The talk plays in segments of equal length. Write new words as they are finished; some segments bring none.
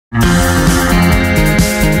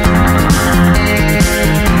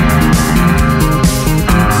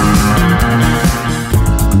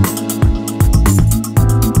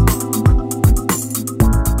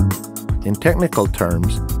technical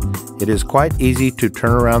terms, it is quite easy to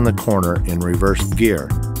turn around the corner in reverse gear,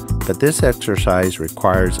 but this exercise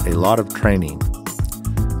requires a lot of training.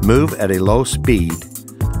 Move at a low speed,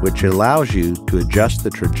 which allows you to adjust the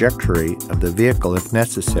trajectory of the vehicle if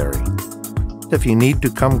necessary. If you need to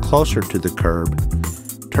come closer to the curb,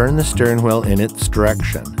 turn the steering wheel in its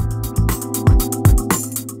direction.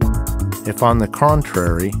 If on the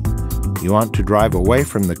contrary, you want to drive away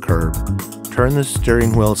from the curb, turn the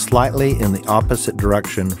steering wheel slightly in the opposite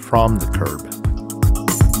direction from the curb.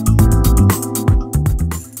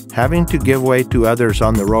 Having to give way to others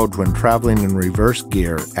on the road when traveling in reverse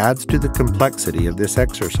gear adds to the complexity of this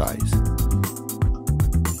exercise.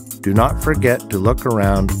 Do not forget to look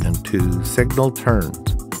around and to signal turns.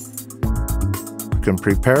 You can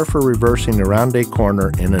prepare for reversing around a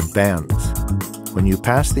corner in advance. When you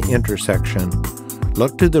pass the intersection,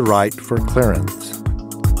 look to the right for clearance.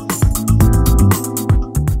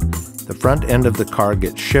 The front end of the car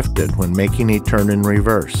gets shifted when making a turn in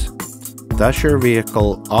reverse. Thus, your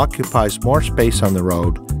vehicle occupies more space on the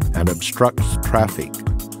road and obstructs traffic.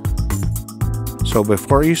 So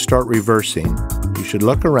before you start reversing, you should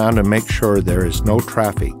look around and make sure there is no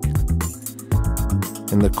traffic.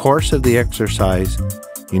 In the course of the exercise,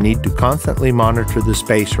 you need to constantly monitor the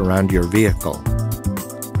space around your vehicle.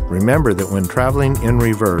 Remember that when traveling in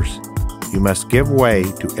reverse, you must give way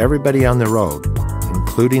to everybody on the road,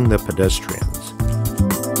 including the pedestrian.